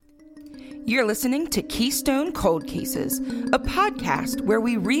You're listening to Keystone Cold Cases, a podcast where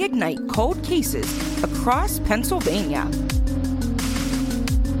we reignite cold cases across Pennsylvania.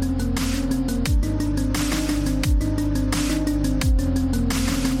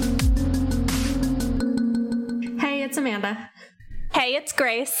 Hey, it's Amanda. Hey, it's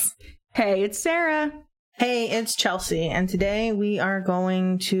Grace. Hey, it's Sarah. Hey, it's Chelsea, and today we are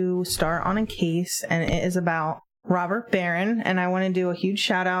going to start on a case, and it is about Robert Barron, and I want to do a huge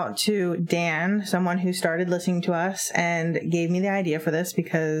shout out to Dan, someone who started listening to us and gave me the idea for this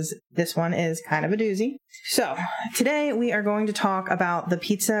because this one is kind of a doozy. So, today we are going to talk about the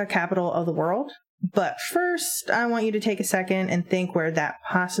pizza capital of the world, but first I want you to take a second and think where that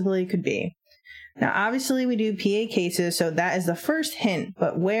possibly could be. Now, obviously we do PA cases, so that is the first hint,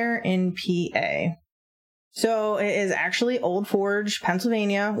 but where in PA? So it is actually Old Forge,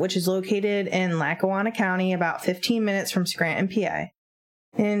 Pennsylvania, which is located in Lackawanna County, about 15 minutes from Scranton, PA.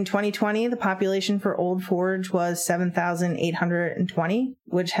 In 2020, the population for Old Forge was 7,820,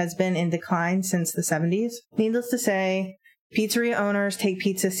 which has been in decline since the 70s. Needless to say, pizzeria owners take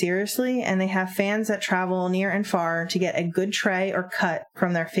pizza seriously, and they have fans that travel near and far to get a good tray or cut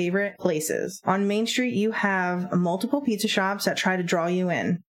from their favorite places. On Main Street, you have multiple pizza shops that try to draw you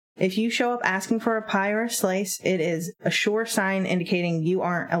in. If you show up asking for a pie or a slice, it is a sure sign indicating you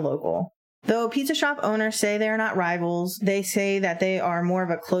aren't a local. Though pizza shop owners say they are not rivals, they say that they are more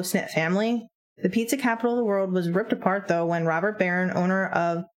of a close-knit family. The pizza capital of the world was ripped apart, though, when Robert Barron, owner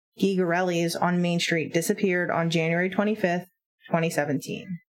of Gigarelli's on Main Street, disappeared on January 25th,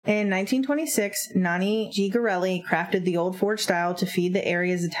 2017. In 1926, Nanni Gigarelli crafted the Old Forge style to feed the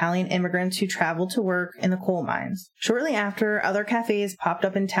area's Italian immigrants who traveled to work in the coal mines. Shortly after, other cafes popped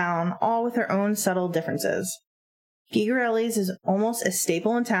up in town, all with their own subtle differences. Gigarelli's is almost a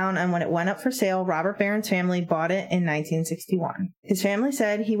staple in town, and when it went up for sale, Robert Barron's family bought it in 1961. His family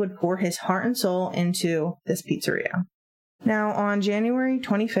said he would pour his heart and soul into this pizzeria. Now, on January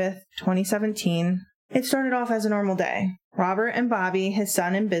 25th, 2017, it started off as a normal day. Robert and Bobby, his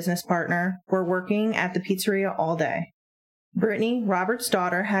son and business partner, were working at the pizzeria all day. Brittany, Robert's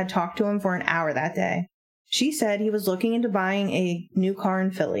daughter, had talked to him for an hour that day. She said he was looking into buying a new car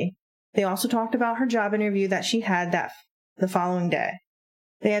in Philly. They also talked about her job interview that she had the following day.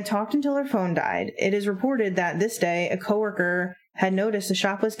 They had talked until her phone died. It is reported that this day, a coworker had noticed the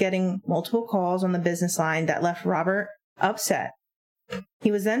shop was getting multiple calls on the business line that left Robert upset.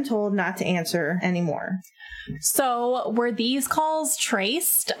 He was then told not to answer anymore. So were these calls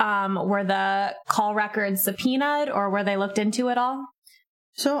traced? Were the call records subpoenaed, or were they looked into at all?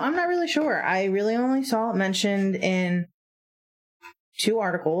 So I'm not really sure. I really only saw it mentioned in 2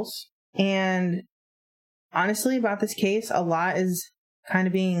 articles. And honestly, about this case, a lot is kind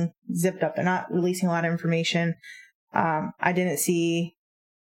of being zipped up. They're not releasing a lot of information. I didn't see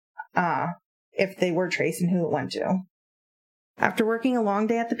if they were traced and who it went to. After working a long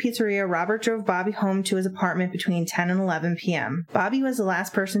day at the pizzeria, Robert drove Bobby home to his apartment between 10 and 11 p.m. Bobby was the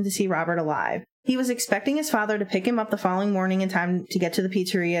last person to see Robert alive. He was expecting his father to pick him up the following morning in time to get to the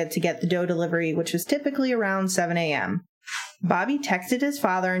pizzeria to get the dough delivery, which was typically around 7 a.m. Bobby texted his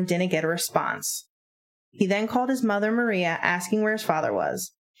father and didn't get a response. He then called his mother, Maria, asking where his father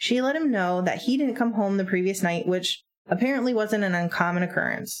was. She let him know that he didn't come home the previous night, which apparently wasn't an uncommon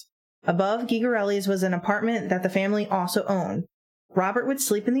occurrence. Above Gigarelli's was an apartment that the family also owned. Robert would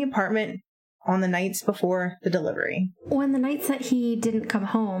sleep in the apartment on the nights before the delivery. When the nights that he didn't come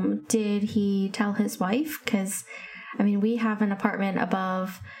home, did he tell his wife? Because, we have an apartment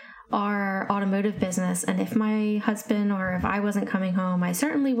above our automotive business, and if my husband or if I wasn't coming home, I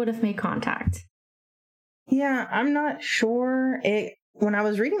certainly would have made contact. Yeah, I'm not sure. When I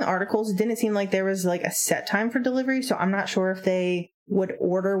was reading the articles, it didn't seem like there was a set time for delivery, so I'm not sure if they would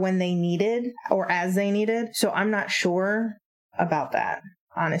order when they needed or as they needed. So I'm not sure about that,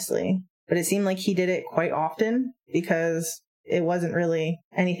 honestly. But it seemed like he did it quite often because it wasn't really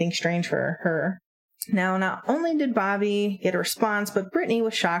anything strange for her. Now, not only did Bobby get a response, but Brittany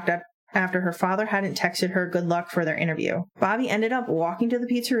was shocked after her father hadn't texted her good luck for their interview. Bobby ended up walking to the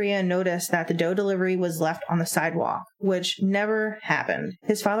pizzeria and noticed that the dough delivery was left on the sidewalk, which never happened.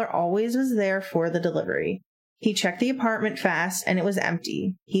 His father always was there for the delivery. He checked the apartment fast, and it was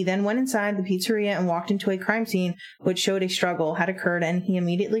empty. He then went inside the pizzeria and walked into a crime scene, which showed a struggle had occurred, and he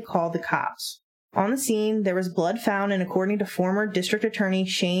immediately called the cops. On the scene, there was blood found, and according to former District Attorney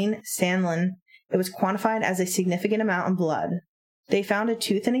Shane Sandlin, it was quantified as a significant amount of blood. They found a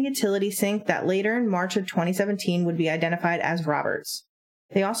tooth in a utility sink that later in March of 2017 would be identified as Robert's.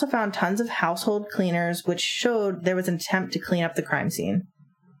 They also found tons of household cleaners, which showed there was an attempt to clean up the crime scene.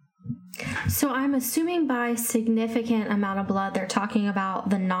 So I'm assuming by significant amount of blood, they're talking about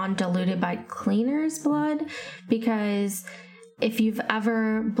the non-diluted by cleaner's blood, because if you've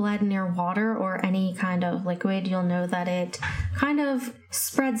ever bled near water or any kind of liquid, you'll know that it kind of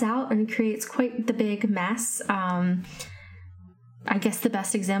spreads out and creates quite the big mess. I guess the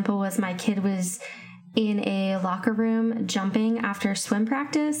best example was my kid was in a locker room jumping after swim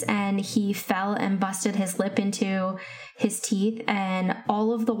practice, and he fell and busted his lip into his teeth, and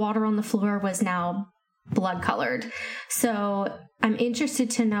all of the water on the floor was now blood colored. So I'm interested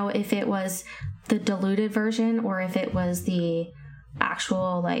to know if it was the diluted version or if it was the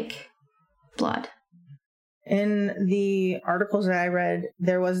actual blood. In the articles that I read,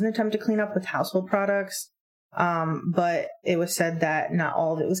 there was an attempt to clean up with household products. But it was said that not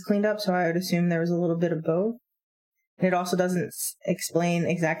all of it was cleaned up, so I would assume there was a little bit of both. And it also doesn't explain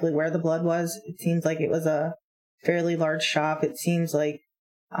exactly where the blood was. It seems like it was a fairly large shop. It seems like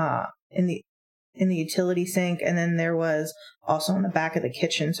in the utility sink, and then there was also in the back of the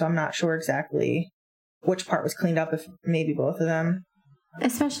kitchen, so I'm not sure exactly which part was cleaned up, if maybe both of them.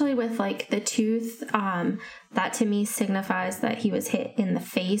 Especially with the tooth, that to me signifies that he was hit in the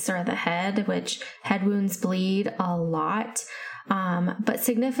face or the head, which head wounds bleed a lot. But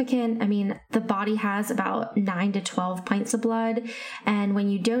significant, I mean, the body has about 9 to 12 pints of blood. And when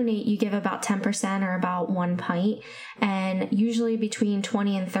you donate, you give about 10% or about 1 pint. And usually between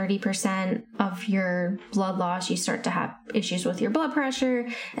 20 and 30% of your blood loss, you start to have issues with your blood pressure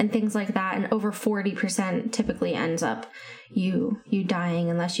and things like that. And over 40% typically ends up you dying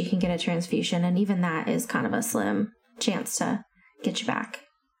unless you can get a transfusion. And even that is kind of a slim chance to get you back.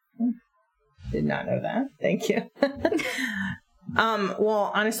 Did not know that. Thank you.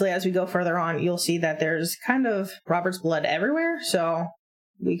 Well, honestly, as we go further on, you'll see that there's kind of Robert's blood everywhere. So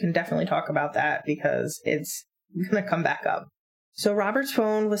we can definitely talk about that because it's going to come back up. So Robert's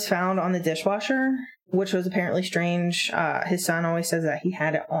phone was found on the dishwasher, which was apparently strange. His son always says that he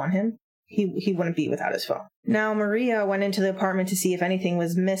had it on him. He wouldn't be without his phone. Now, Maria went into the apartment to see if anything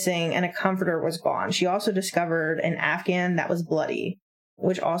was missing, and a comforter was gone. She also discovered an Afghan that was bloody,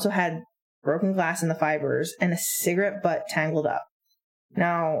 which also had broken glass in the fibers, and a cigarette butt tangled up.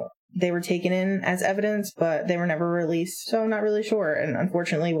 Now, they were taken in as evidence, but they were never released, so I'm not really sure. And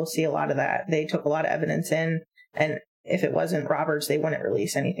unfortunately, we'll see a lot of that. They took a lot of evidence in, and if it wasn't Robert's, they wouldn't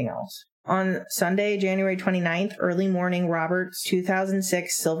release anything else. On Sunday, January 29th, early morning, Robert's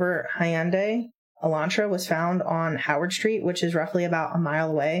 2006 silver Hyundai Elantra was found on Howard Street, which is roughly about a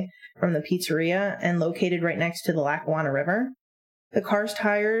mile away from the pizzeria and located right next to the Lackawanna River. The car's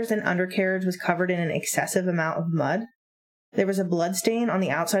tires and undercarriage was covered in an excessive amount of mud. There was a blood stain on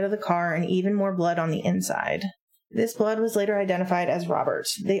the outside of the car and even more blood on the inside. This blood was later identified as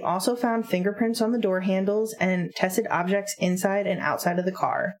Robert's. They also found fingerprints on the door handles and tested objects inside and outside of the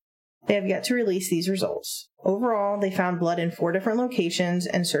car. They have yet to release these results. Overall, they found blood in 4 different locations,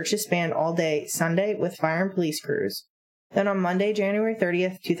 and searches spanned all day Sunday with fire and police crews. Then on Monday, January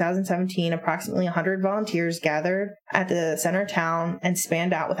 30th, 2017, approximately 100 volunteers gathered at the center of town and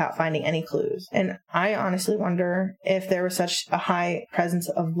spanned out without finding any clues. And I honestly wonder if there was such a high presence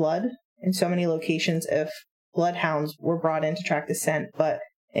of blood in so many locations, if bloodhounds were brought in to track the scent. But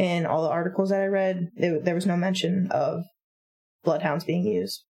in all the articles that I read, there was no mention of bloodhounds being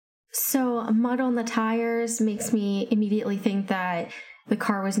used. So mud on the tires makes me immediately think that the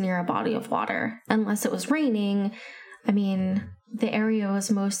car was near a body of water. Unless it was raining, I mean, the area was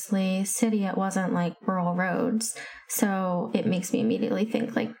mostly city. It wasn't like rural roads. So it makes me immediately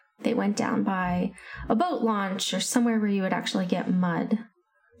think like they went down by a boat launch or somewhere where you would actually get mud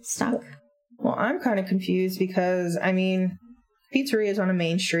stuck. Well, I'm kind of confused because, I mean, pizzeria is on a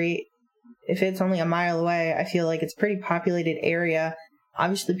main street. If it's only a mile away, I feel like it's a pretty populated area.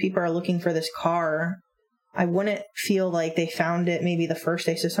 Obviously, people are looking for this car. I wouldn't feel like they found it maybe the first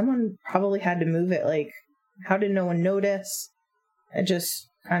day, so someone probably had to move it. Like, how did no one notice? It just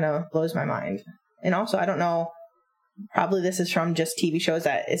kind of blows my mind. And also, I don't know, probably this is from just TV shows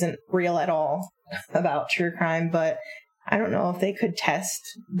that isn't real at all about true crime, but I don't know if they could test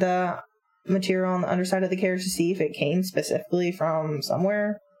the material on the underside of the carriage to see if it came specifically from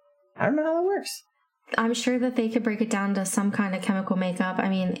somewhere. I don't know how that works. I'm sure that they could break it down to some kind of chemical makeup. I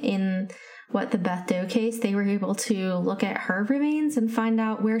mean, in the Beth Doe case, they were able to look at her remains and find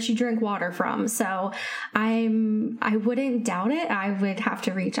out where she drank water from. So I wouldn't doubt it. I would have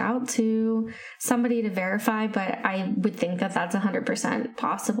to reach out to somebody to verify, but I would think that that's 100%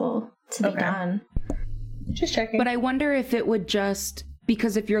 possible to be done. Just checking. But I wonder if it would just,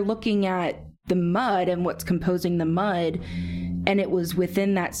 because if you're looking at the mud and what's composing the mud, and it was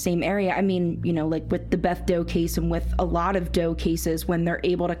within that same area. I mean, you know, like with the Beth Doe case and with a lot of Doe cases, when they're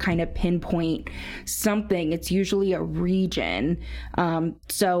able to kind of pinpoint something, it's usually a region.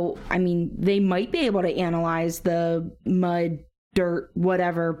 So, I mean, they might be able to analyze the mud, dirt,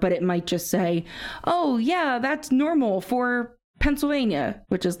 whatever, but it might just say, oh, yeah, that's normal for Pennsylvania,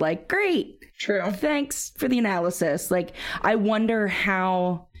 which is like, great. True. Thanks for the analysis. Like, I wonder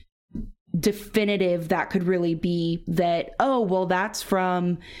how definitive that could really be that, oh, well, that's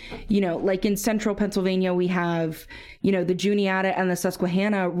from, you know, like in central Pennsylvania, we have, you know, the Juniata and the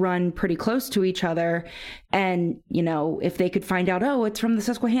Susquehanna run pretty close to each other. And, you know, if they could find out, oh, it's from the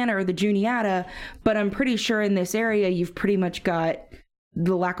Susquehanna or the Juniata, but I'm pretty sure in this area, you've pretty much got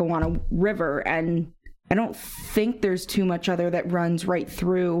the Lackawanna River. And I don't think there's too much other that runs right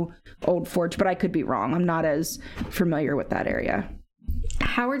through Old Forge, but I could be wrong. I'm not as familiar with that area.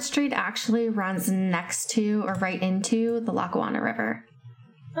 Howard Street actually runs next to or right into the Lackawanna River.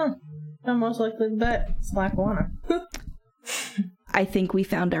 Huh. I'm most likely to bet it's Lackawanna. I think we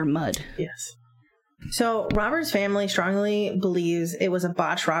found our mud. Yes. So Robert's family strongly believes it was a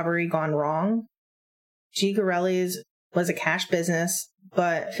botched robbery gone wrong. G. Garelli's was a cash business,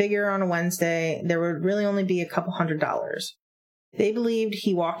 but figure on a Wednesday, there would really only be a couple $100s. They believed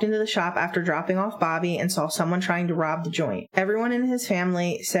he walked into the shop after dropping off Bobby and saw someone trying to rob the joint. Everyone in his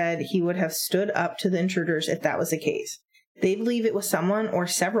family said he would have stood up to the intruders if that was the case. They believe it was someone or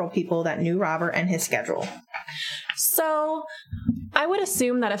several people that knew Robert and his schedule. So I would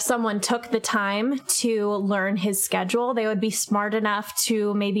assume that if someone took the time to learn his schedule, they would be smart enough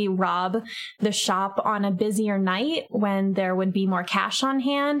to maybe rob the shop on a busier night when there would be more cash on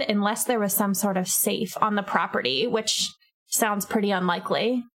hand, unless there was some sort of safe on the property, which sounds pretty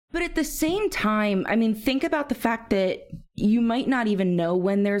unlikely. But at the same time, I mean, think about the fact that you might not even know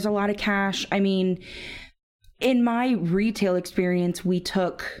when there's a lot of cash. I mean, in my retail experience, we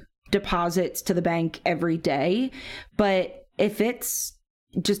took deposits to the bank every day. But if it's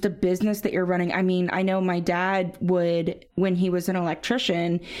just a business that you're running, I mean, I know my dad would, when he was an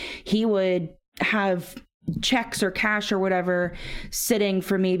electrician, he would have checks or cash or whatever sitting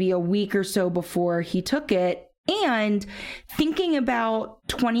for maybe a week or so before he took it. And thinking about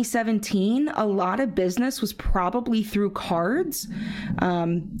 2017, a lot of business was probably through cards.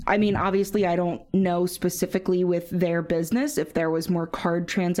 I mean, obviously, I don't know specifically with their business if there was more card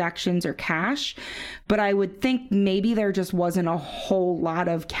transactions or cash, but I would think maybe there just wasn't a whole lot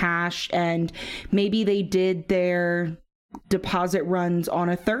of cash, and maybe they did their deposit runs on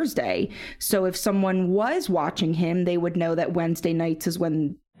a Thursday. So if someone was watching him, they would know that Wednesday nights is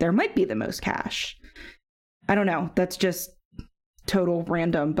when there might be the most cash. I don't know. That's just total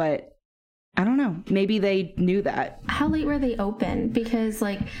random, but I don't know. Maybe they knew that. How late were they open? Because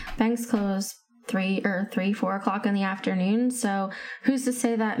like banks close 4 o'clock in the afternoon. So who's to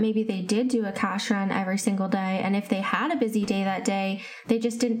say that maybe they did do a cash run every single day? And if they had a busy day that day, they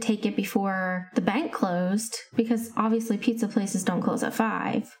just didn't take it before the bank closed, because obviously pizza places don't close at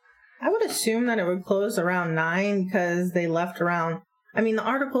 5. I would assume that it would close around 9 because they left around. I mean, the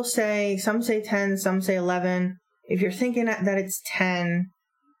articles say, some say 10, some say 11. If you're thinking that it's 10,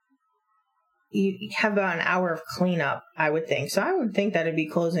 you have about an hour of cleanup, I would think. So I would think that it'd be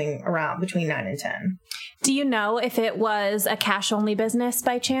closing around between 9 and 10. Do you know if it was a cash-only business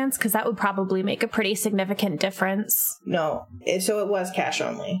by chance? Because that would probably make a pretty significant difference. No. So it was cash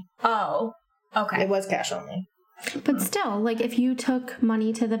only. Oh, okay. It was cash only. But still, like if you took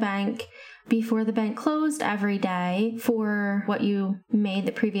money to the bank before the bank closed every day for what you made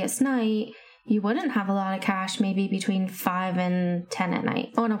the previous night, you wouldn't have a lot of cash maybe between 5 and 10 at night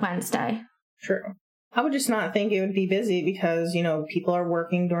on a Wednesday. True. I would just not think it would be busy because, you know, people are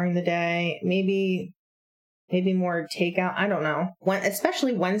working during the day. Maybe more takeout. I don't know.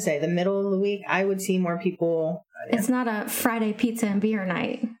 Especially Wednesday, the middle of the week, I would see more people. It's not a Friday pizza and beer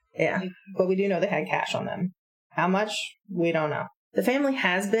night. Yeah, but we do know they had cash on them. How much? We don't know. The family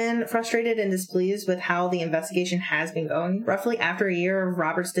has been frustrated and displeased with how the investigation has been going. Roughly after a year of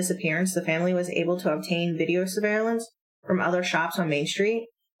Robert's disappearance, the family was able to obtain video surveillance from other shops on Main Street,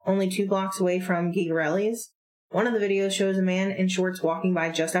 only 2 blocks away from Gigarelli's. One of the videos shows a man in shorts walking by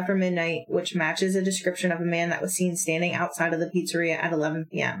just after midnight, which matches a description of a man that was seen standing outside of the pizzeria at 11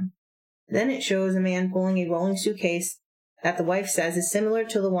 p.m. Then it shows a man pulling a rolling suitcase that the wife says is similar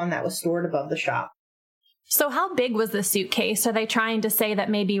to the one that was stored above the shop. So how big was the suitcase? Are they trying to say that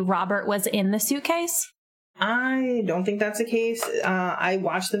maybe Robert was in the suitcase? I don't think that's the case. I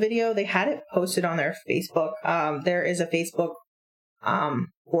watched the video. They had it posted on their Facebook. There is a Facebook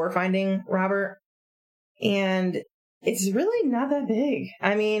for finding Robert. And It's really not that big.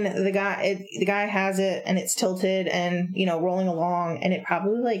 I mean, the guy has it and it's tilted and, you know, rolling along, and it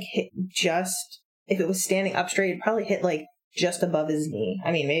probably like hit just, if it was standing up straight, it probably hit like just above his knee.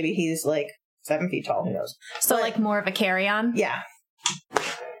 I mean, maybe he's like 7 feet tall, who knows? So like more of a carry-on? Yeah.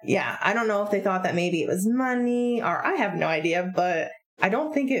 Yeah. I don't know if they thought that maybe it was money, or I have no idea, but I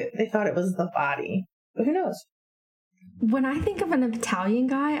don't think they thought it was the body. But who knows? When I think of an Italian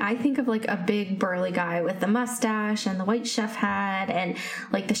guy, I think of like a big burly guy with the mustache and the white chef hat and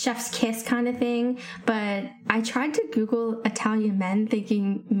like the chef's kiss kind of thing. But I tried to Google Italian men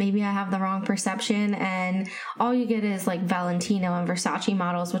thinking maybe I have the wrong perception, and all you get is like Valentino and Versace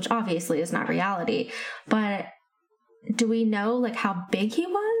models, which obviously is not reality. But do we know like how big he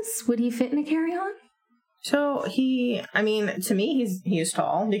was? Would he fit in a carry-on? So I mean, to me, he's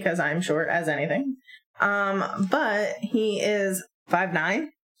tall because I'm short as anything. But he is 5'9".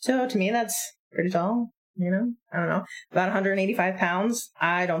 So to me, that's pretty tall, you know? I don't know. About 185 pounds.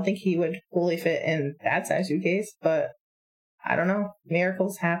 I don't think he would fully fit in that size suitcase, but I don't know.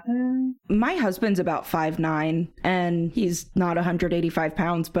 Miracles happen. My husband's about 5'9", and he's not 185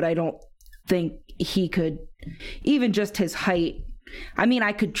 pounds, but I don't think he could, even just his height. I mean,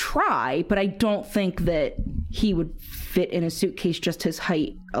 I could try, but I don't think that he would fit in a suitcase just his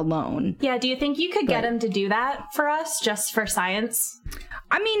height alone. Yeah, do you think you could get him to do that for us, just for science?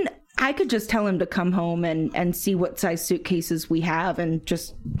 I mean, I could just tell him to come home and see what size suitcases we have, and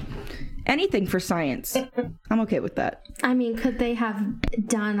just anything for science. I'm okay with that. I mean, could they have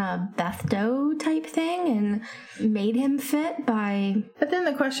done a Bethdo type thing and made him fit by... But then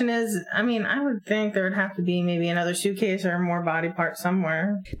the question is, I mean, I would think there would have to be maybe another suitcase or more body parts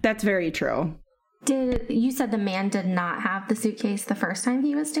somewhere. That's very true. You said the man did not have the suitcase the first time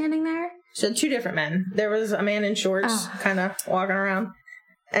he was standing there? So 2 different men. There was a man in shorts kind of walking around.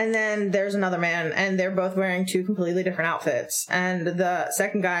 And then there's another man, and they're both wearing 2 completely different outfits. And the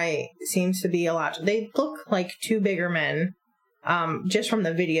second guy seems to be they look like 2 bigger men, just from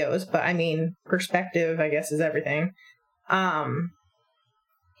the videos. But I mean, perspective, I guess, is everything. And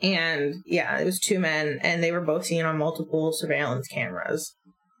yeah, it was 2 men, and they were both seen on multiple surveillance cameras.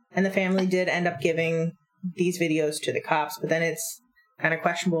 And the family did end up giving these videos to the cops, but then it's kind of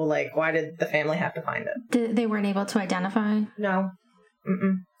questionable, like, why did the family have to find it? They weren't able to identify? No.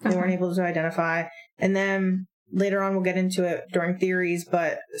 They weren't able to identify. And then later on, we'll get into it during theories,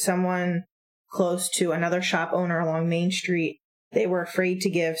 but someone close to another shop owner along Main Street, they were afraid to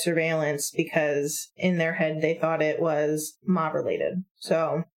give surveillance because in their head, they thought it was mob related.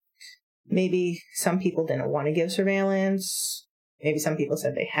 So maybe some people didn't want to give surveillance. Maybe some people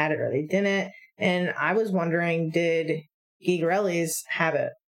said they had it or they didn't. And I was wondering, did Gigarelli's have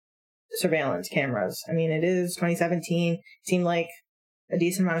it? Surveillance cameras. I mean, it is 2017. It seemed like a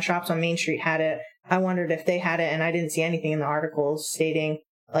decent amount of shops on Main Street had it. I wondered if they had it, and I didn't see anything in the articles stating,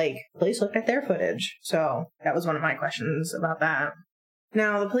 like, police looked at their footage. So that was one of my questions about that.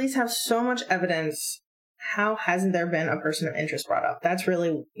 Now, the police have so much evidence. How hasn't there been a person of interest brought up? That's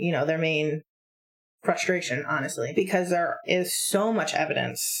really, their main frustration, honestly, because there is so much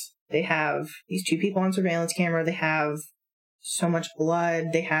evidence. They have these 2 people on surveillance camera. They have so much blood.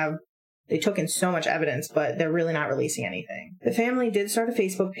 They took in so much evidence, but they're really not releasing anything. The family did start a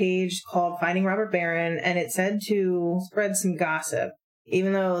Facebook page called Finding Robert Barron, and it said to spread some gossip,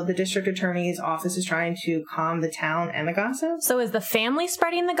 even though the district attorney's office is trying to calm the town and the gossip. So is the family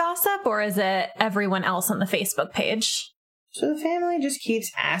spreading the gossip, or is it everyone else on the Facebook page? So the family just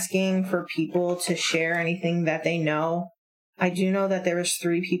keeps asking for people to share anything that they know. I do know that there was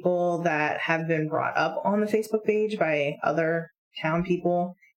 3 people that have been brought up on the Facebook page by other town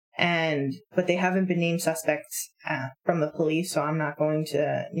people, but they haven't been named suspects from the police, so I'm not going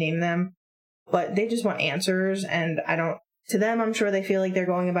to name them. But they just want answers, and to them, I'm sure they feel like they're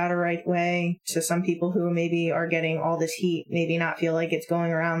going about it right way. To some people who maybe are getting all this heat, maybe not feel like it's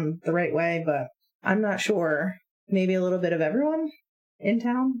going around the right way, but I'm not sure. Maybe a little bit of everyone in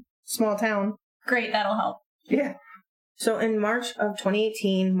town. Small town. Great, that'll help. Yeah. So in March of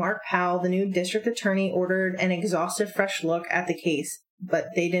 2018, Mark Powell, the new district attorney, ordered an exhaustive fresh look at the case, but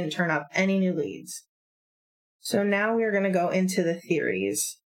they didn't turn up any new leads. So now we're going to go into the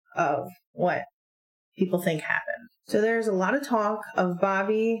theories of what people think happened. So there's a lot of talk of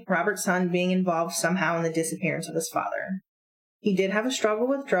Bobby, Robert's son, being involved somehow in the disappearance of his father. He did have a struggle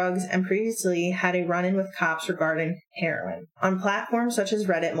with drugs and previously had a run-in with cops regarding heroin. On platforms such as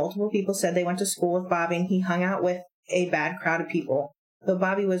Reddit, multiple people said they went to school with Bobby and he hung out with a bad crowd of people, though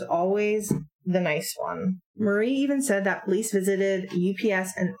Bobby was always the nice one. Marie even said that police visited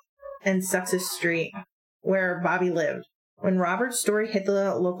UPS and Sussex Street, where Bobby lived. When Robert's story hit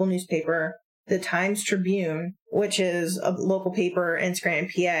the local newspaper, the Times-Tribune, which is a local paper in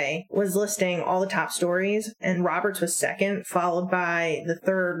Scranton, PA, was listing all the top stories, and Roberts was second, followed by the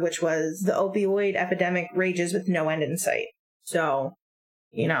third, which was the opioid epidemic rages with no end in sight. So,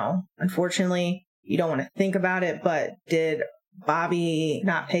 unfortunately, you don't want to think about it, but did Bobby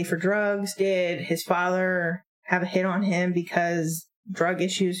not pay for drugs? Did his father have a hit on him because drug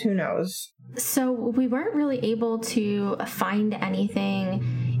issues? Who knows? So we weren't really able to find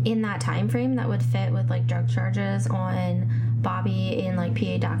anything in that time frame that would fit with like drug charges on Bobby in like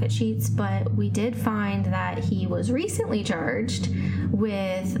PA docket sheets, but we did find that he was recently charged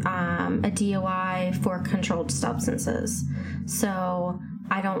with a DOI for controlled substances. So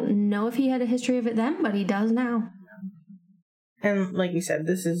I don't know if he had a history of it then, but he does now. And like we said,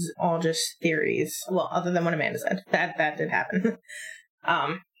 this is all just theories. Well, other than what Amanda said, that did happen.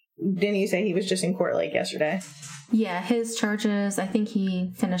 Didn't you say he was just in Court Lake yesterday? Yeah, his charges, I think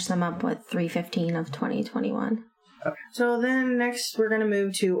he finished them up with 3/15 of 2021. Okay. So then next we're going to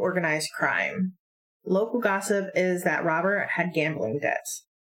move to organized crime. Local gossip is that Robert had gambling debts.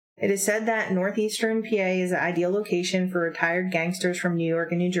 It is said that northeastern PA is the ideal location for retired gangsters from New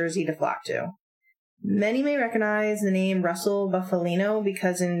York and New Jersey to flock to. Many may recognize the name Russell Bufalino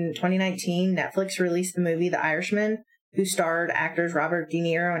because in 2019, Netflix released the movie The Irishman, who starred actors Robert De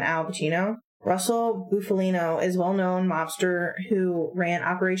Niro and Al Pacino. Russell Bufalino is a well-known mobster who ran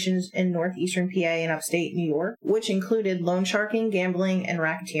operations in northeastern PA and upstate New York, which included loan sharking, gambling, and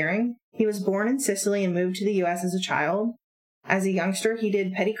racketeering. He was born in Sicily and moved to the U.S. as a child. As a youngster, he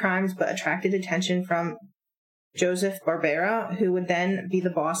did petty crimes but attracted attention from Joseph Barbera, who would then be the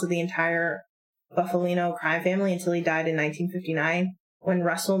boss of the entire Bufalino crime family until he died in 1959. When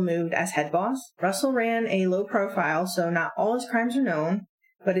Russell moved as head boss. Russell ran a low profile, so not all his crimes are known,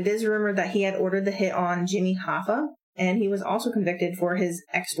 but it is rumored that he had ordered the hit on Jimmy Hoffa, and he was also convicted for his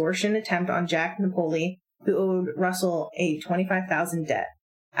extortion attempt on Jack Napoli, who owed Russell a $25,000 debt.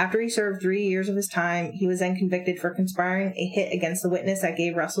 After he served 3 years of his time, he was then convicted for conspiring a hit against the witness that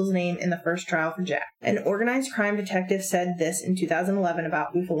gave Russell's name in the first trial for Jack. An organized crime detective said this in 2011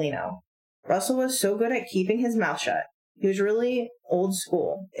 about Bufalino. Russell was so good at keeping his mouth shut. He was really old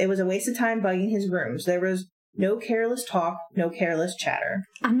school. It was a waste of time bugging his rooms. There was no careless talk, no careless chatter.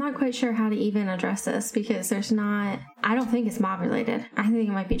 I'm not quite sure how to even address this because I don't think it's mob related. I think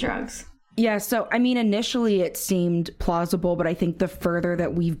it might be drugs. Yeah, so initially it seemed plausible, but I think the further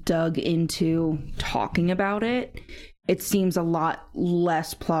that we've dug into talking about it, it seems a lot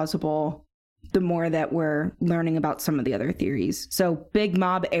less plausible the more that we're learning about some of the other theories. So big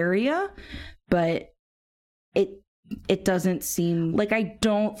mob area, but it doesn't seem like, I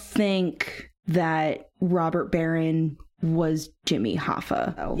don't think that Robert Barron was Jimmy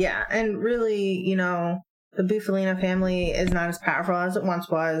Hoffa. Yeah, and really, the Bufalino family is not as powerful as it once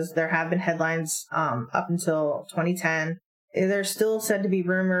was. There have been headlines up until 2010. There's still said to be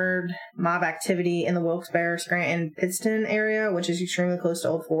rumored mob activity in the Wilkes-Barre, Scranton, Pittston area, which is extremely close to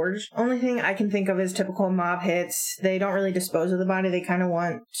Old Forge. Only thing I can think of is typical mob hits. They don't really dispose of the body. They kind of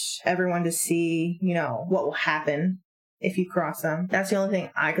want everyone to see, what will happen if you cross them. That's the only thing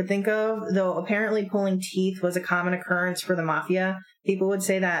I could think of, though apparently pulling teeth was a common occurrence for the mafia. People would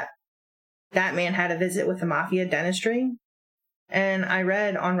say that man had a visit with the mafia dentistry. And I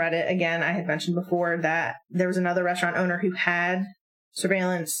read on Reddit, again, I had mentioned before, that there was another restaurant owner who had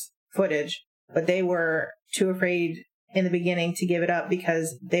surveillance footage, but they were too afraid in the beginning to give it up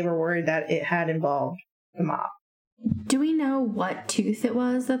because they were worried that it had involved the mob. Do we know what tooth it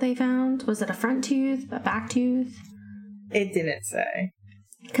was that they found? Was it a front tooth, a back tooth? It didn't say.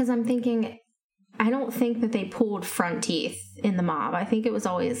 Because I'm thinking, I don't think that they pulled front teeth in the mob. I think it was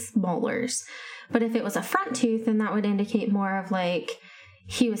always molars. But if it was a front tooth, then that would indicate more of like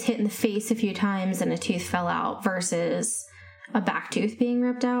he was hit in the face a few times and a tooth fell out versus a back tooth being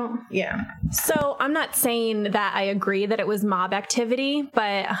ripped out. Yeah. So I'm not saying that I agree that it was mob activity,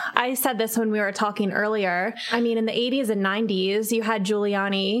 but I said this when we were talking earlier. In the 80s and 90s, you had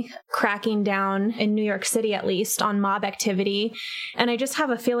Giuliani cracking down in New York City, at least, on mob activity. And I just have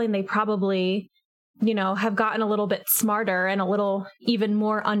a feeling they probably, have gotten a little bit smarter and a little even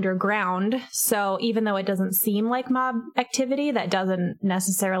more underground. So even though it doesn't seem like mob activity, that doesn't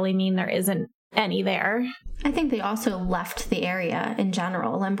necessarily mean there isn't any there. I think they also left the area in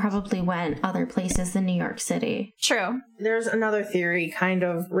general and probably went other places than New York City. True. There's another theory kind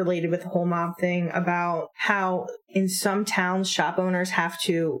of related with the whole mob thing about how in some towns shop owners have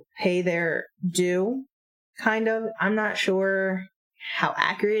to pay their due, kind of. I'm not sure how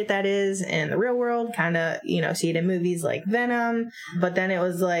accurate that is in the real world. Kind of, see it in movies like Venom, but then it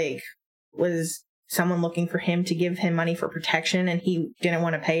was someone looking for him to give him money for protection and he didn't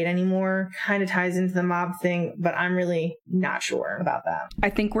want to pay it anymore. Kind of ties into the mob thing, but I'm really not sure about that. I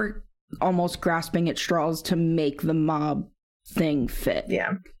think we're almost grasping at straws to make the mob thing fit.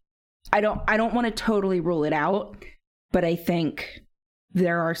 Yeah. I don't want to totally rule it out, but I think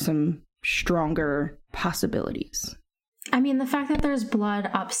there are some stronger possibilities. I mean, the fact that there's blood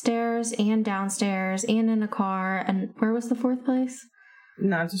upstairs and downstairs and in a car, and where was the fourth place?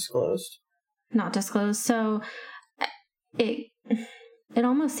 Not disclosed. Not disclosed. So it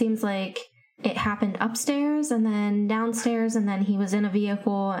almost seems like it happened upstairs and then downstairs, and then he was in a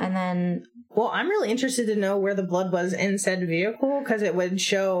vehicle, and then... Well, I'm really interested to know where the blood was in said vehicle, because it would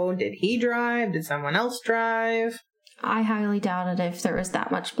show, did he drive? Did someone else drive? I highly doubted if there was that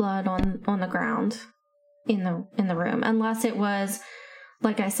much blood on the ground in the room, unless it was,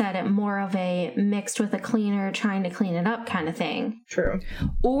 like I said, it more of a mixed with a cleaner trying to clean it up kind of thing. True.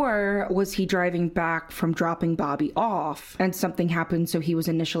 Or was he driving back from dropping Bobby off and something happened, so he was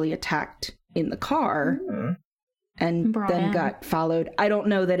initially attacked in the car and then got followed? I don't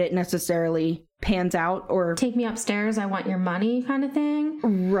know that it necessarily pans out, or take me upstairs, I want your money kind of thing.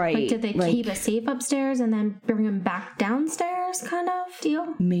 Right. Like, did they keep a safe upstairs and then bring him back downstairs kind of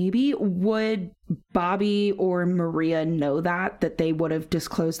deal? Maybe. Would Bobby or Maria know that they would have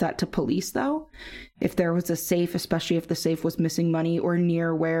disclosed that to police, though? If there was a safe, especially if the safe was missing money or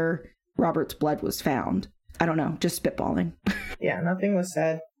near where Robert's blood was found. I don't know. Just spitballing. Yeah, nothing was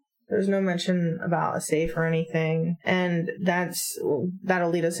said. There's no mention about a safe or anything. And that'll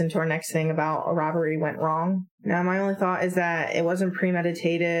lead us into our next thing about a robbery went wrong. Now, my only thought is that it wasn't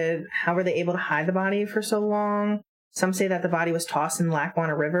premeditated. How were they able to hide the body for so long? Some say that the body was tossed in the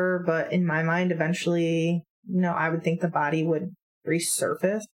Lackawanna River, but in my mind, eventually, I would think the body would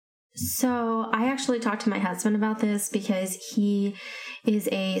resurface. So I actually talked to my husband about this because he is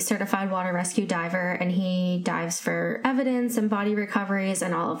a certified water rescue diver and he dives for evidence and body recoveries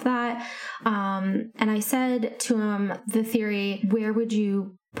and all of that. And I said to him the theory, where would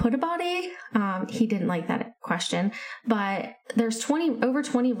you put a body? He didn't like that question, but there's over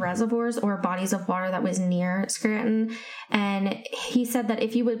 20 reservoirs or bodies of water that was near Scranton. And he said that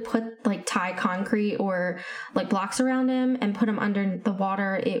if you would put tie concrete or blocks around him and put him under the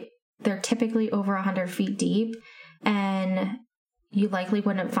water, they're typically over 100 feet deep, and you likely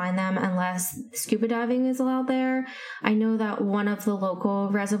wouldn't find them unless scuba diving is allowed there. I know that one of the local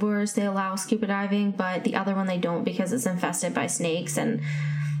reservoirs, they allow scuba diving, but the other one they don't because it's infested by snakes, and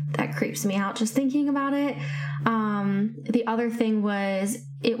that creeps me out just thinking about it. The other thing was,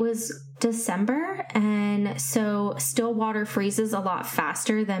 it was December, and so still water freezes a lot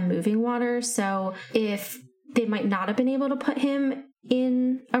faster than moving water. So if they might not have been able to put him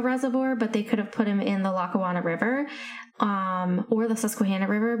in a reservoir, but they could have put him in the Lackawanna River or the Susquehanna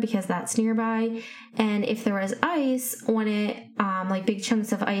River because that's nearby. And if there was ice on it, big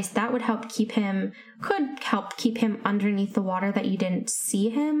chunks of ice, that would could help keep him underneath the water, that you didn't see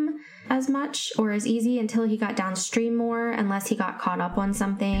him as much or as easy until he got downstream more, unless he got caught up on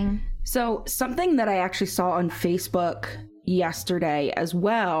something. So something that I actually saw on Facebook yesterday as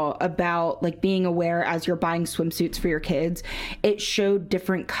well about being aware as you're buying swimsuits for your kids, it showed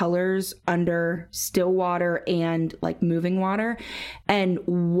different colors under still water and moving water, and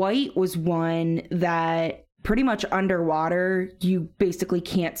white was one that pretty much underwater you basically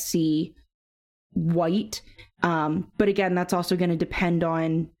can't see white, but again, that's also going to depend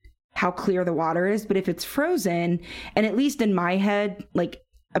on how clear the water is. But if it's frozen, and at least in my head,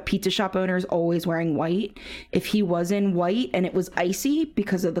 a pizza shop owner is always wearing white. If he was in white and it was icy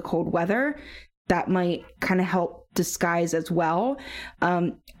because of the cold weather, that might kind of help disguise as well.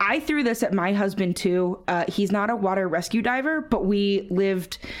 I threw this at my husband too. He's not a water rescue diver, but we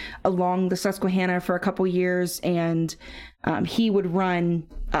lived along the Susquehanna for a couple years, and he would run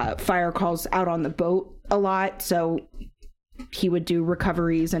fire calls out on the boat a lot. So he would do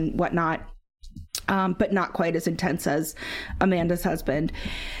recoveries and whatnot. But not quite as intense as Amanda's husband.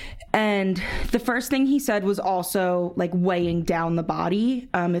 And the first thing he said was also weighing down the body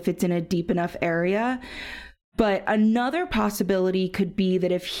if it's in a deep enough area. But another possibility could be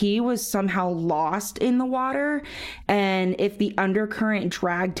that if he was somehow lost in the water and if the undercurrent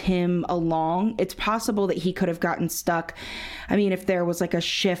dragged him along, it's possible that he could have gotten stuck. I mean, if there was a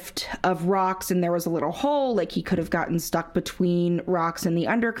shift of rocks and there was a little hole, he could have gotten stuck between rocks and the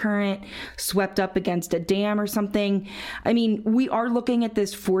undercurrent, swept up against a dam or something. I mean, we are looking at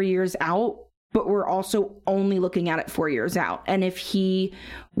this 4 years out, but we're also only looking at it 4 years out. And if he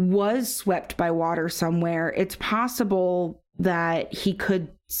was swept by water somewhere, it's possible that he could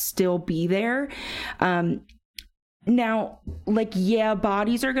still be there. Now, like, yeah,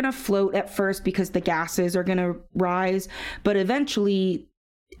 bodies are going to float at first because the gases are going to rise, but eventually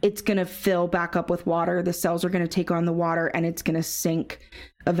it's going to fill back up with water. The cells are going to take on the water and it's going to sink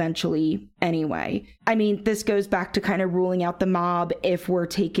eventually anyway. I mean, this goes back to kind of ruling out the mob if we're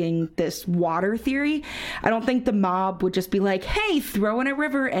taking this water theory. I don't think the mob would just be like, hey, throw in a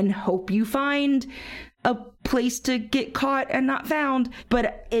river and hope you find a place to get caught and not found.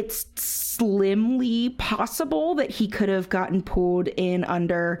 But it's slimly possible that he could have gotten pulled in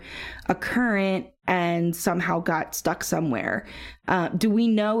under a current and somehow got stuck somewhere. Do we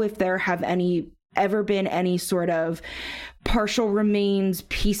know if there have ever been any sort of partial remains,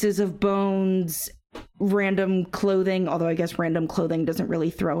 pieces of bones, random clothing, although I guess random clothing doesn't really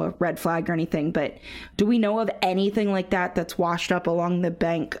throw a red flag or anything, but do we know of anything like that that's washed up along the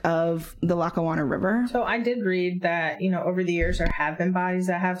bank of the Lackawanna River? So I did read that, over the years there have been bodies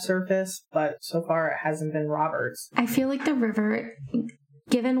that have surfaced, but so far it hasn't been Robert's. I feel like the river,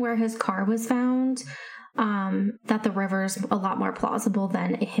 given where his car was found, that the river's a lot more plausible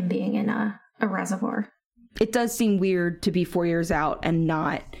than him being in a reservoir. It does seem weird to be 4 years out and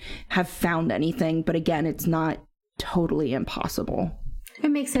not have found anything, but again, it's not totally impossible.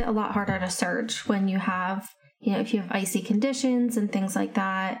 It makes it a lot harder to search when you have, if you have icy conditions and things like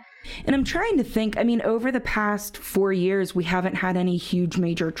that. And I'm trying to think, I mean, over the past 4 years, we haven't had any huge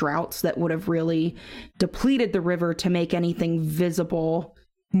major droughts that would have really depleted the river to make anything visible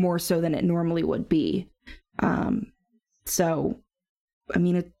more so than it normally would be. So, I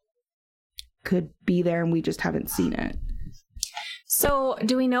mean, it could be there and we just haven't seen it. So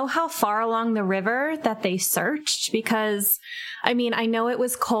do we know how far along the river that they searched? Because, I mean, I know it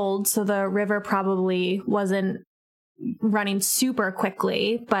was cold, so the river probably wasn't running super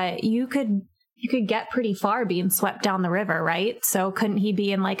quickly, but you could get pretty far being swept down the river, right? So couldn't he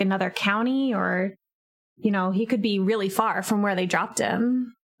be in like another county, or, he could be really far from where they dropped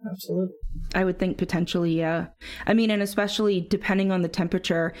him? Absolutely. I would think potentially, yeah. I mean, and especially depending on the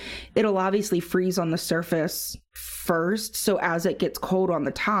temperature, it'll obviously freeze on the surface first. So as it gets cold on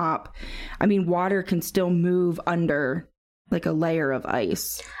the top, I mean, water can still move under like a layer of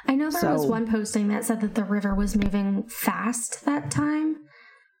ice. I know there was one posting that said that the river was moving fast that time.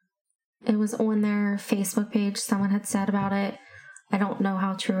 It was on their Facebook page. Someone had said about it. I don't know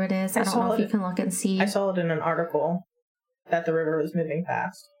how true it is. I don't know if you can look and see. I saw it in an article that the river was moving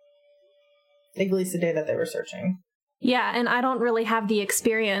fast. At least the day that they were searching. Yeah, and I don't really have the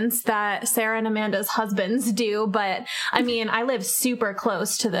experience that Sarah and Amanda's husbands do, but I mean, I live super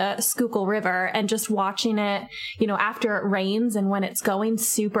close to the Schuylkill River, and just watching it, after it rains and when it's going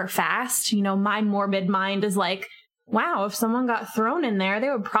super fast, my morbid mind is like, wow, if someone got thrown in there, they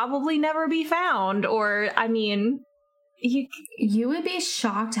would probably never be found. Or, I mean, you would be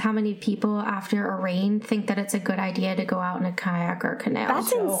shocked how many people after a rain think that it's a good idea to go out in a kayak or canoe.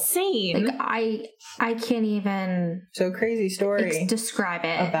 That's insane. Like, I can't even. So crazy story. Describe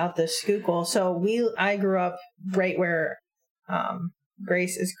it about the Schuylkill. So I grew up right where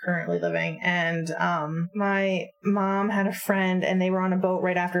Grace is currently living, and my mom had a friend, and they were on a boat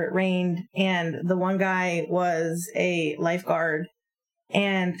right after it rained, and the one guy was a lifeguard.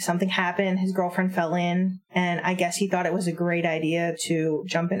 And something happened. His girlfriend fell in, and I guess he thought it was a great idea to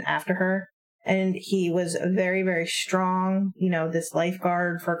jump in after her. And he was very, very strong, this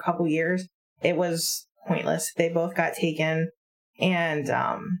lifeguard for a couple years. It was pointless. They both got taken. And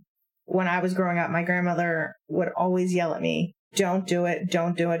when I was growing up, my grandmother would always yell at me, don't do it,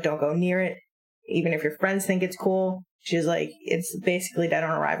 don't do it, don't go near it. Even if your friends think it's cool. She's like, it's basically dead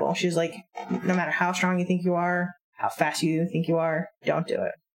on arrival. She's like, no matter how strong you think you are, how fast you think you are, don't do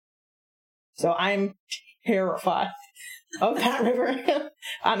it. So I'm terrified of that river,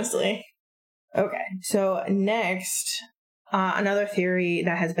 honestly. Okay, so next, another theory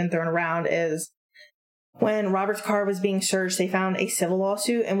that has been thrown around is when Robert's car was being searched, they found a civil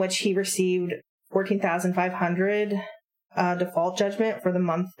lawsuit in which he received $14,500 default judgment for the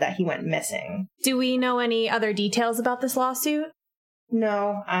month that he went missing. Do we know any other details about this lawsuit?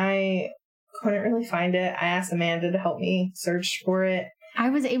 No, I couldn't really find it. I asked Amanda to help me search for it. I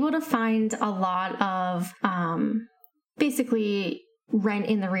was able to find a lot of basically rent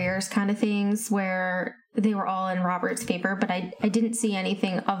in the rears kind of things where they were all in Robert's favor, but I didn't see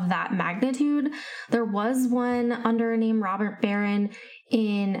anything of that magnitude. There was one under a name Robert Barron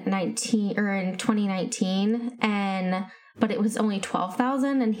in 2019, but it was only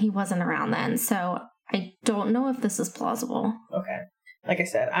 $12,000 and he wasn't around then. So I don't know if this is plausible. Okay. Like I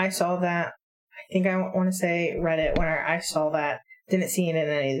said, I saw that. I think I want to say Reddit when I saw that. Didn't see it in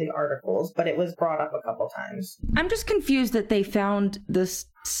any of the articles, but it was brought up a couple times. I'm just confused that they found this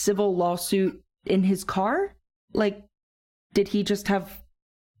civil lawsuit in his car. Like, did he just have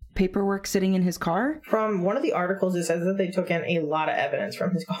paperwork sitting in his car? From one of the articles, it says that they took in a lot of evidence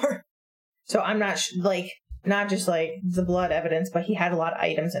from his car. So I'm not not just like the blood evidence, but he had a lot of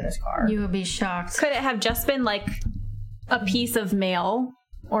items in his car. You would be shocked. Could it have just been like a piece of mail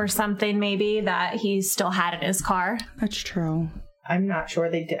or something maybe that he still had in his car? That's true. I'm not sure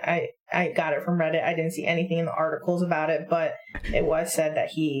they did. I got it from Reddit. I didn't see anything in the articles about it, but it was said that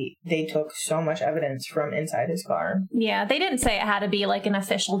they took so much evidence from inside his car. Yeah, they didn't say it had to be like an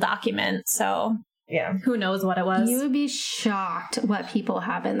official document, so yeah, who knows what it was. You would be shocked what people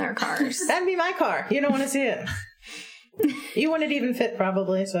have in their cars. That'd be my car. You don't want to see it. You wouldn't even fit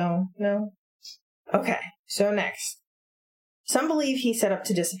probably, so no. Okay, so next. Some believe he set up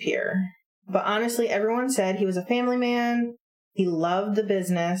to disappear, but honestly, everyone said he was a family man. He loved the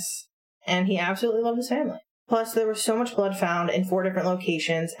business, and he absolutely loved his family. Plus, there was so much blood found in 4 different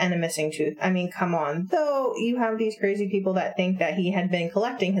locations and a missing tooth. I mean, come on. Though you have these crazy people that think that he had been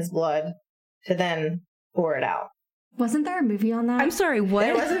collecting his blood to then pour it out. Wasn't there a movie on that? I'm sorry, what?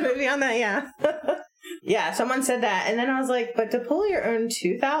 There was a movie on that, yeah. Yeah, someone said that. And then I was like, but to pull your own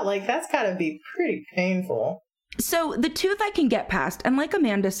tooth out, like, that's gotta be pretty painful. So the tooth I can get past. And like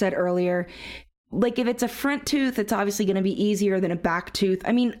Amanda said earlier, like if it's a front tooth, it's obviously going to be easier than a back tooth.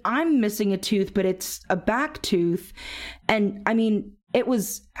 I mean, I'm missing a tooth, but it's a back tooth. And I mean, it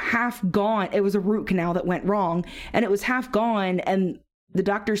was half gone. It was a root canal that went wrong and it was half gone. And the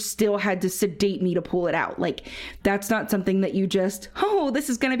doctor still had to sedate me to pull it out. Like, that's not something that you just, oh, this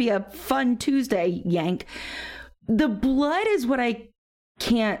is going to be a fun Tuesday yank. The blood is what I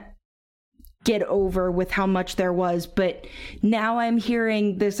can't get over with how much there was. But now I'm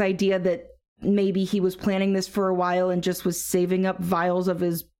hearing this idea that maybe he was planning this for a while and just was saving up vials of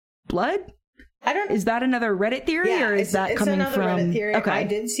his blood. Is that another Reddit theory, or is that coming from Reddit theory? Okay. I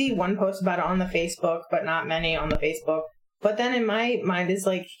did see one post about it on the Facebook, but not many on the Facebook. But then in my mind is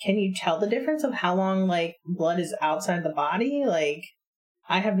like, can you tell the difference of how long like blood is outside the body? Like,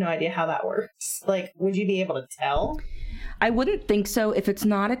 I have no idea how that works. Like, would you be able to tell? I wouldn't think so if it's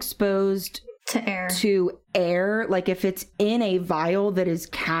not exposed to air, like if it's in a vial that is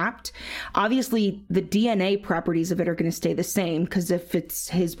capped. Obviously the DNA properties of it are going to stay the same, because if it's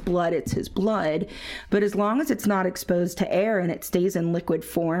his blood, it's his blood. But as long as it's not exposed to air and it stays in liquid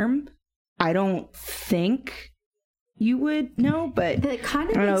form, I don't think you would know. But it kind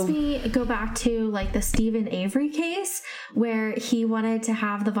of makes me go back to like the Stephen Avery case, where he wanted to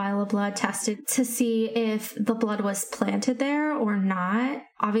have the vial of blood tested to see if the blood was planted there or not.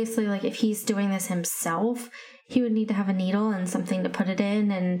 Obviously, like if he's doing this himself, he would need to have a needle and something to put it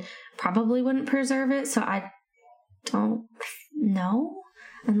in, and probably wouldn't preserve it. So I don't know.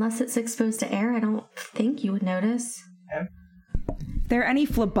 Unless it's exposed to air, I don't think you would notice. If there are any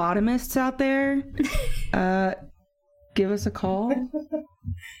phlebotomists out there, give us a call.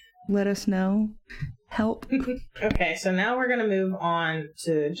 Let us know. Help. Okay, so now we're going to move on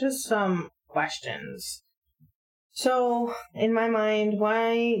to just some questions. So, in my mind,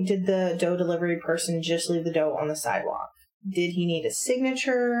 why did the dough delivery person just leave the dough on the sidewalk? Did he need a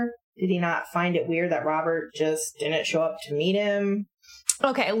signature? Did he not find it weird that Robert just didn't show up to meet him?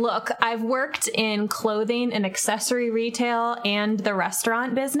 Okay, look, I've worked in clothing and accessory retail and the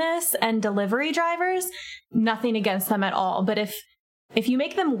restaurant business, and delivery drivers, nothing against them at all. But if you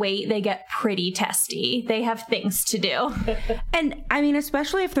make them wait, they get pretty testy. They have things to do. And I mean,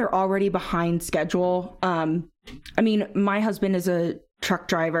 especially if they're already behind schedule. I mean, my husband is a truck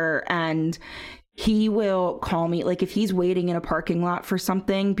driver, and he will call me, like if he's waiting in a parking lot for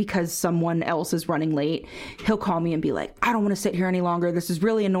something because someone else is running late, he'll call me and be like, I don't want to sit here any longer. This is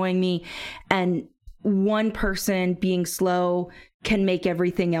really annoying me. And one person being slow can make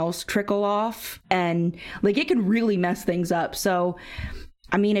everything else trickle off, and like it can really mess things up. So,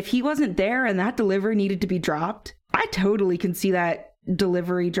 I mean, if he wasn't there and that delivery needed to be dropped, I totally can see that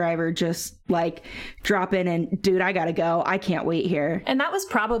delivery driver just like drop in and, dude, I gotta go. I can't wait here. And that was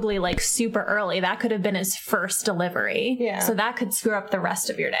probably like super early. That could have been his first delivery. Yeah. So that could screw up the rest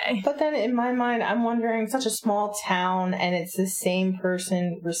of your day. But then in my mind, I'm wondering, such a small town and it's the same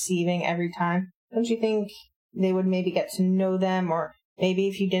person receiving every time. Don't you think they would maybe get to know them? Or maybe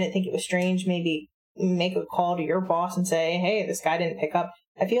if you didn't think it was strange, maybe make a call to your boss and say, hey, this guy didn't pick up.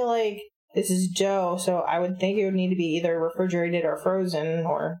 I feel like this is Joe, so I would think it would need to be either refrigerated or frozen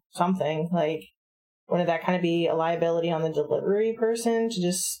or something. Like, wouldn't that kind of be a liability on the delivery person to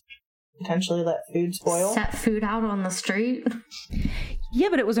just potentially let food spoil? Set food out on the street? Yeah,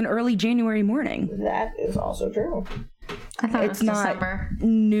 but it was an early January morning. That is also true. I thought It's it was not December.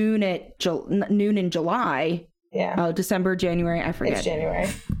 noon in July. Yeah. Oh, December, January, I forget. It's January.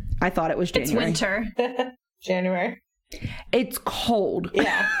 I thought it was January. It's winter. January. It's cold.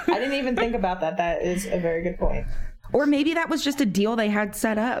 Yeah, I didn't even think about that. That is a very good point. Or maybe that was just a deal they had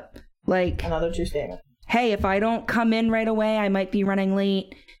set up. Like, another true statement. Hey, if I don't come in right away, I might be running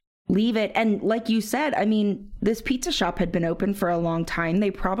late. Leave it. And like you said, I mean, this pizza shop had been open for a long time.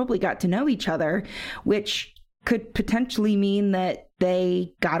 They probably got to know each other, which could potentially mean that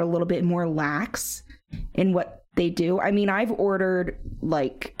they got a little bit more lax in what they do. I mean, I've ordered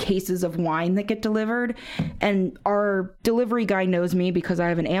like cases of wine that get delivered, and our delivery guy knows me because I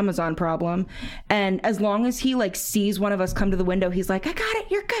have an Amazon problem. And as long as he like sees one of us come to the window, he's like, I got it.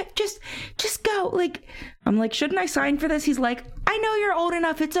 You're good. Just go. Like, I'm like, shouldn't I sign for this? He's like, I know you're old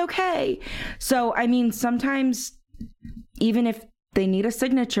enough. It's okay. So, I mean, sometimes even if they need a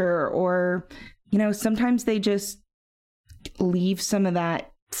signature or, you know, sometimes they just leave some of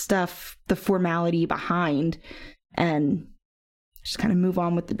that stuff, the formality behind, and just kind of move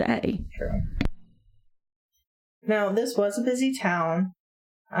on with the day. True. Now, this was a busy town.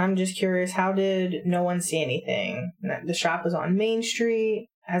 I'm just curious, how did no one see anything? The shop was on Main Street.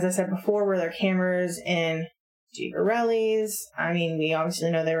 As I said before, were there cameras in Gigarelli's? I mean, we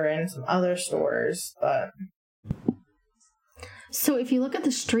obviously know they were in some other stores, but... So if you look at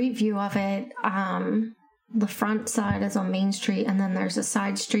the street view of it, the front side is on Main Street, and then there's a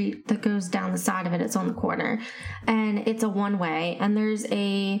side street that goes down the side of it. It's on the corner, and it's a one-way, and there's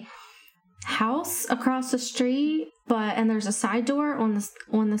a house across the street, and there's a side door on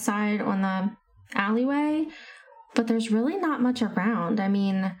the side on the alleyway, but there's really not much around. I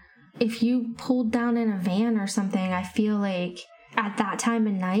mean, if you pulled down in a van or something, I feel like at that time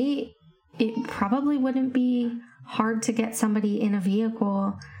of night, it probably wouldn't be hard to get somebody in a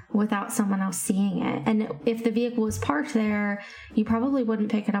vehicle without someone else seeing it. And if the vehicle was parked there, you probably wouldn't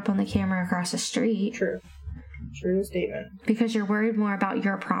pick it up on the camera across the street. True statement. Because you're worried more about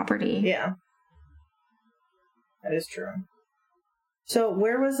your property. Yeah. That is true. So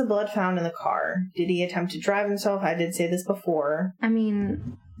where was the blood found in the car? Did he attempt to drive himself? I did say this before. I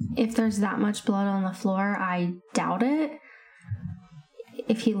mean, if there's that much blood on the floor, I doubt it.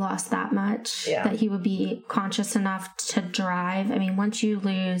 If he lost that much, that he would be conscious enough to drive. I mean, once you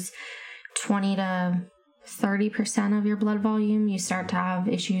lose 20 to 30% of your blood volume, you start to have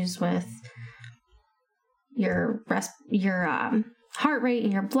issues with your heart rate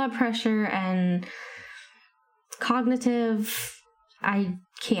and your blood pressure and cognitive. I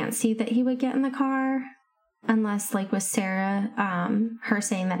can't see that he would get in the car unless, like with Sarah, her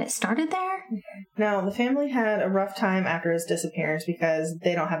saying that it started there. Now, the family had a rough time after his disappearance because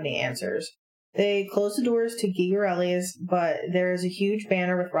they don't have any answers. They closed the doors to Gigarelli's, but there is a huge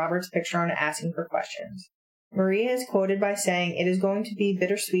banner with Robert's picture on it asking for questions. Maria is quoted by saying, "It is going to be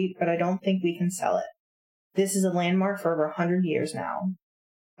bittersweet, but I don't think we can sell it. This is a landmark for over 100 years now."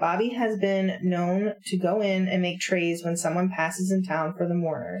 Bobby has been known to go in and make trays when someone passes in town for the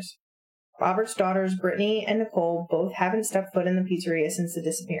mourners. Robert's daughters, Brittany and Nicole, both haven't stepped foot in the pizzeria since the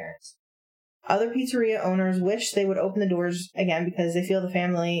disappearance. Other pizzeria owners wish they would open the doors again because they feel the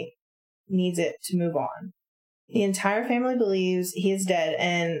family needs it to move on. The entire family believes he is dead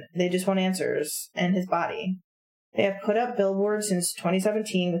and they just want answers and his body. They have put up billboards since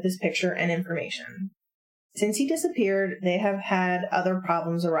 2017 with his picture and information. Since he disappeared, they have had other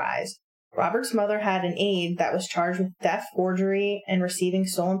problems arise. Robert's mother had an aide that was charged with theft, forgery, and receiving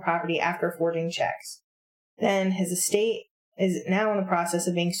stolen property after forging checks. Then his estate is now in the process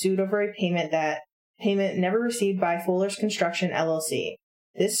of being sued over a payment never received by Fuller's Construction, LLC.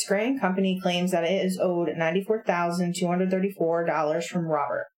 This Scranton company claims that it is owed $94,234 from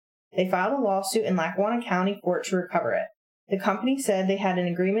Robert. They filed a lawsuit in Lackawanna County Court to recover it. The company said they had an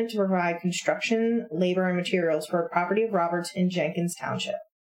agreement to provide construction, labor, and materials for a property of Robert's in Jenkins Township.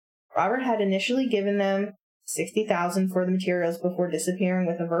 Robert had initially given them $60,000 for the materials before disappearing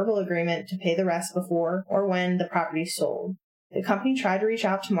with a verbal agreement to pay the rest before or when the property sold. The company tried to reach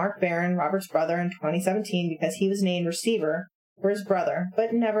out to Mark Barron, Robert's brother, in 2017 because he was named receiver for his brother,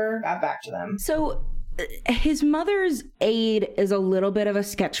 but never got back to them. So his mother's aid is a little bit of a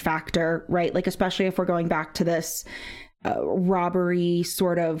sketch factor, right? Like, especially if we're going back to this robbery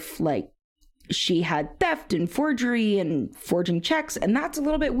sort of like she had theft and forgery and forging checks, and that's a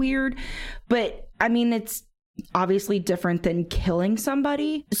little bit weird. But I mean, it's obviously different than killing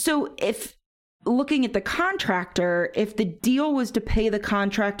somebody. So if looking at the contractor, if the deal was to pay the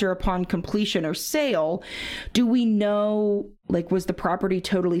contractor upon completion or sale, do we know, like, was the property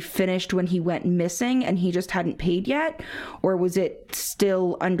totally finished when he went missing and he just hadn't paid yet? Or was it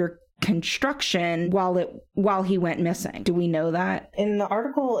still under construction while he went missing. Do we know that? In the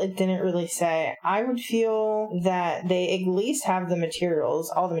article, it didn't really say. I would feel that they at least have the materials,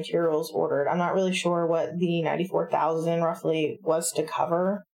 all the materials ordered. I'm not really sure what the $94,000 roughly was to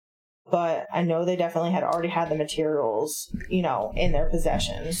cover, but I know they definitely had already had the materials, you know, in their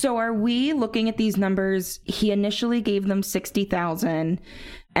possession. So are we looking at these numbers? He initially gave them $60,000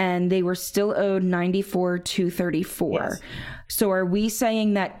 and they were still owed $94,234. Yes. So are we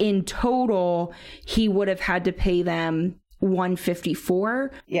saying that in total he would have had to pay them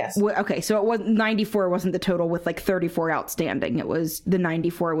 $154? Yes. Okay, so it was 94 wasn't the total with like 34 outstanding. It was the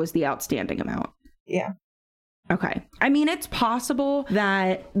 94 was the outstanding amount. Yeah. Okay. I mean, it's possible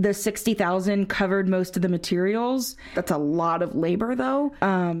that the $60,000 covered most of the materials. That's a lot of labor, though.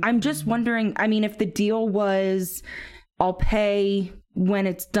 I'm just wondering, I mean, if the deal was I'll pay when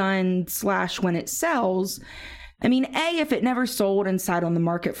it's done / when it sells. I mean, if it never sold and sat on the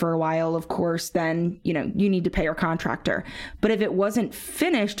market for a while, of course, then, you know, you need to pay your contractor. But if it wasn't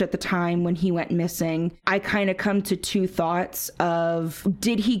finished at the time when he went missing, I kind of come to two thoughts of,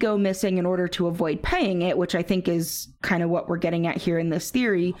 did he go missing in order to avoid paying it, which I think is kind of what we're getting at here in this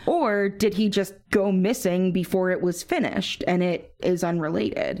theory, or did he just go missing before it was finished and it is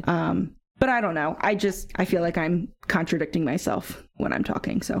unrelated? But I don't know. I feel like I'm contradicting myself when I'm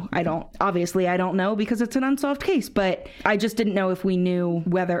talking. So I don't know because it's an unsolved case, but I just didn't know if we knew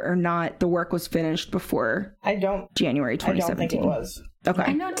whether or not the work was finished before January 2017. I don't think it was. Okay.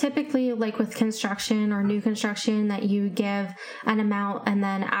 I know typically like with construction or new construction that you give an amount and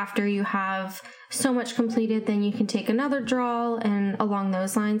then after you have so much completed, then you can take another draw and along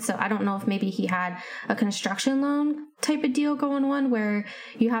those lines. So I don't know if maybe he had a construction loan type of deal going on where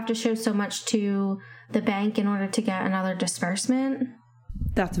you have to show so much to the bank in order to get another disbursement.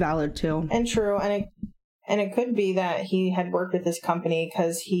 That's valid too. And true. And it could be that he had worked with this company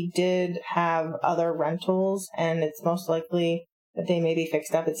because he did have other rentals and it's most likely that they may be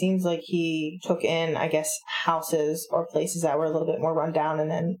fixed up. It seems like he took in, I guess, houses or places that were a little bit more run down and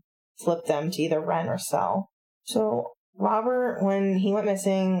then flipped them to either rent or sell. So Robert, when he went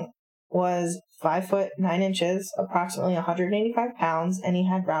missing, was 5'9", approximately 185 pounds, and he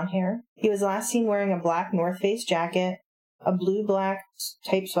had brown hair. He was last seen wearing a black North Face jacket, a blue-black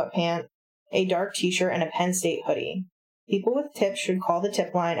type sweatpant, a dark t-shirt, and a Penn State hoodie. People with tips should call the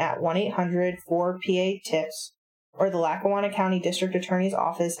tip line at 1-800-4PA-TIPS or the Lackawanna County District Attorney's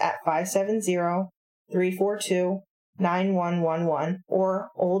Office at 570-342-9111 or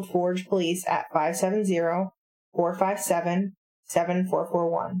Old Forge Police at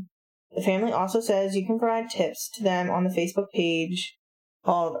 570-457-7441. The family also says you can provide tips to them on the Facebook page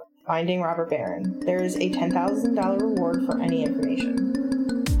called Finding Robert Barron. There is a $10,000 reward for any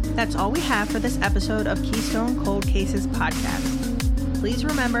information. That's all we have for this episode of Keystone Cold Cases podcast. Please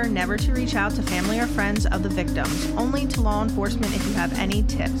remember never to reach out to family or friends of the victims, only to law enforcement if you have any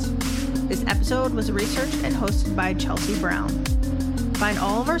tips. This episode was researched and hosted by Chelsea Brown. Find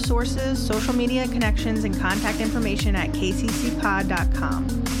all of our sources, social media connections, and contact information at kccpod.com.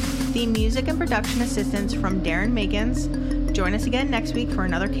 Theme music and production assistance from Darren Makins. Join us again next week for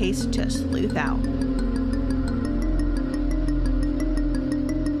another case to sleuth out.